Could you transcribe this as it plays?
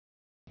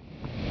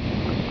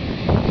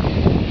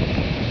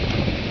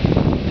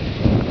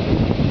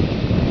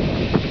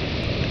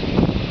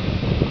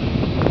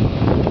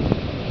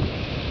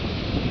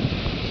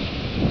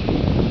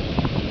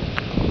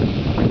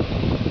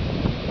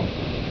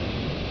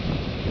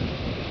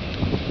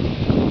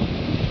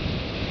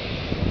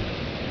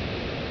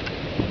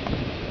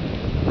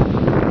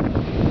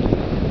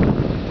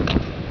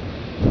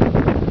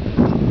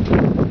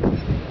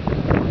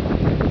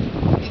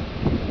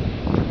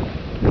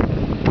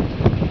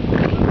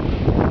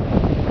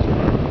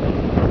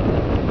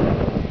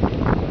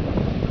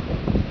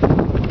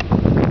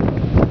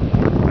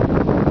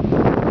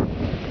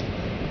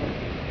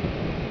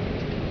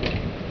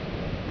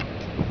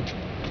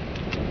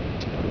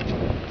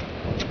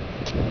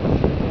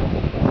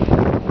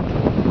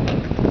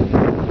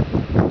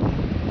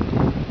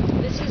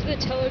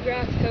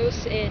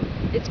House Inn.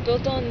 It's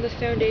built on the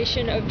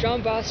foundation of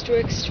John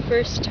Bostwick's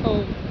first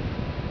home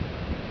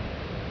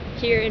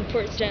here in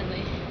Port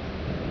Stanley.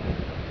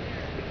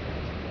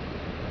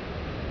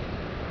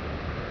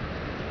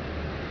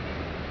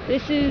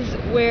 This is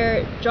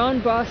where John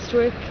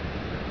Bostwick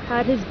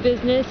had his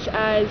business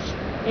as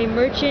a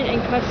merchant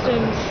and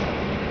customs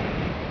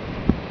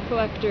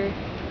collector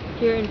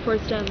here in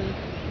Port Stanley.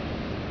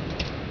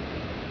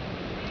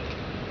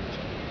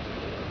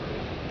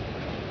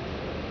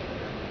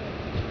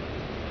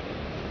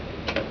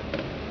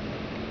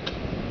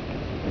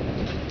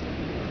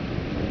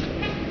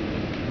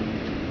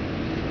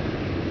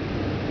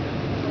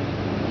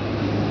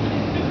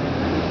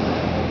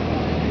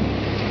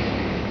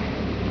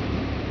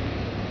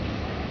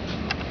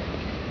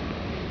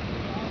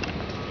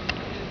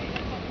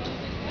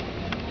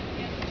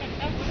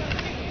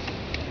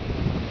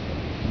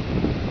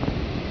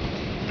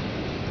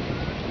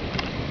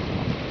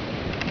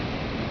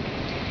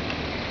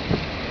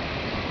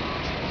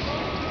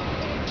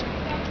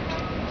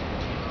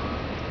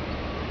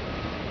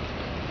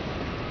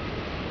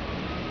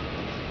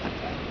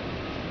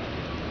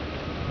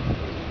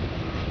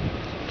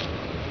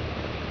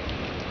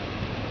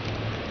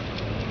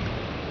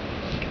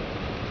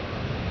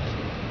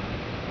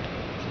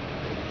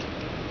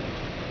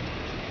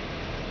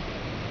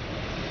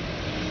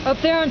 Up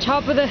there on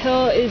top of the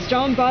hill is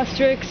John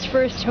Bostwick's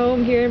first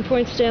home here in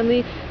Port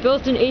Stanley,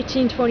 built in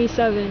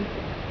 1827.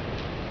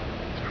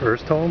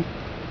 First home?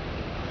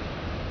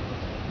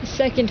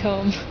 Second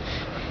home.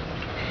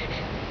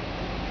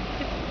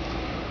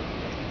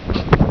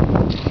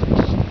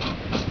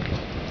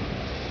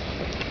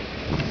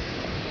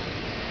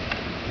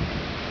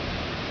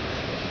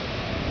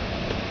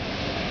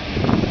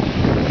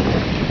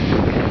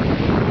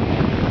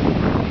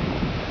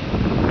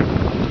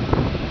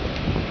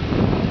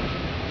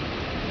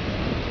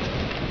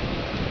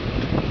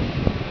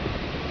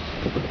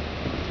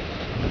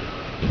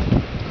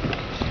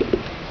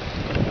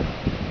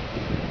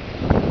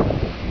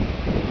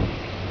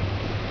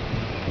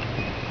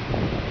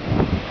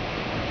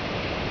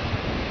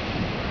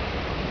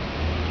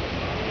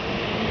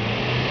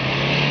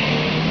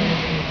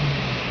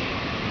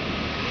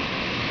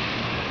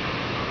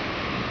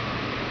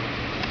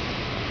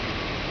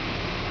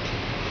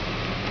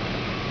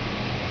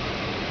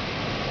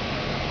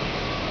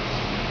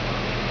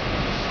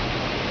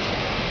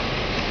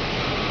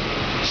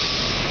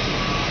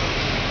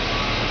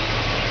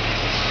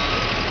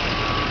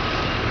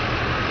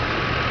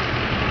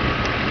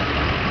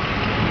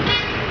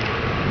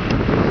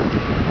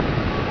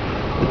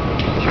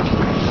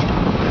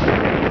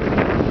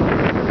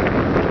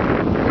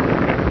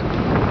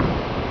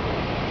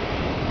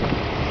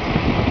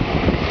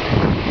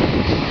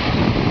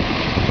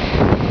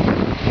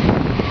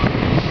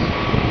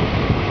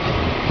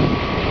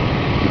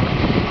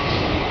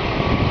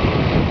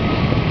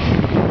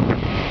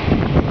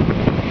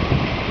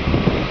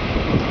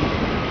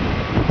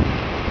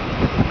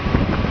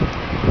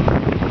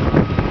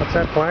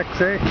 What's that plaque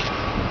say?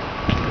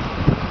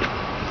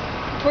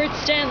 Port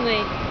Stanley.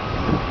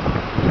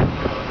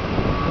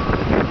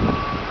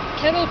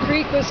 Kettle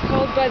Creek was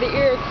called by the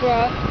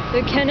Iroquois the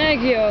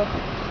Canagio,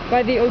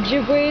 by the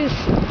Ojibways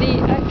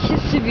the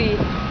Akisibi,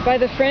 by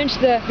the French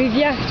the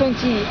Rivière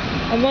Tonti.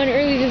 Among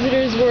early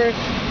visitors were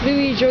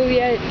Louis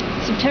Joliet,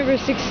 September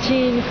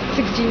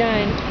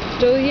 1669,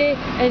 Joliet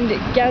and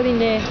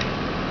Galinée,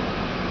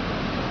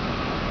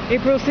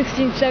 April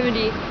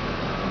 1670.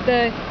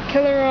 The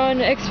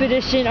Kiloran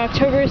Expedition,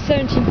 October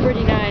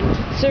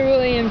 1749. Sir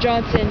William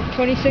Johnson,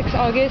 26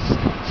 August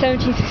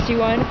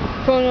 1761.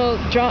 Colonel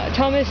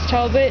Thomas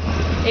Talbot,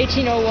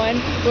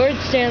 1801. Lord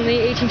Stanley,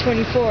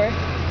 1824.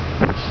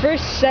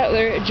 First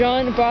settler,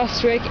 John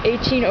Bostwick,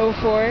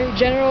 1804.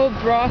 General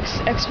Brock's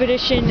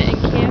expedition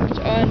encamped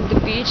on the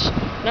beach,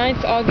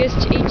 9th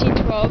August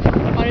 1812,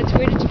 on its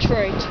way to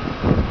Detroit.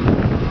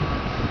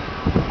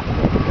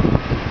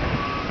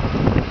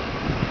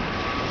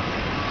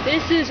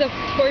 This is a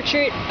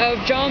portrait of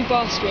John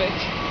Bostwick.